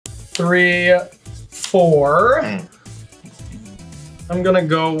3, 4. I'm gonna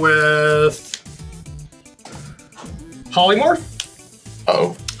go with polymorph.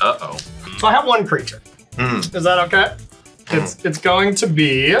 Uh-oh. Uh-oh. So I have one creature. Is that okay? It's going to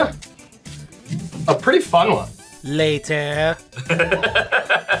be a pretty fun one. Later.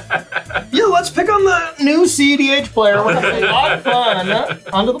 Yeah, let's pick on the new cEDH player. We're having a lot of fun.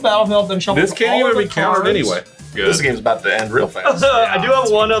 Onto the battlefield, then shuffle. This can't even be countered anyway. Good. This game's about to end real fast. I do have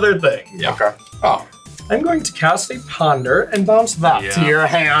one other thing. Yeah. Okay. Oh. I'm going to cast a ponder and bounce that to your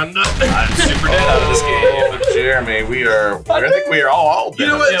hand. I'm super dead out of this game. Jeremy, I think we are all You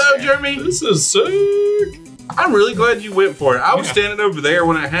know what, though, Jeremy? This is sick. I'm really glad you went for it. I was standing over there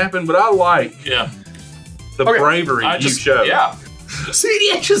when it happened, but I like the bravery you showed. Yeah.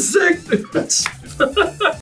 cEDH is sick.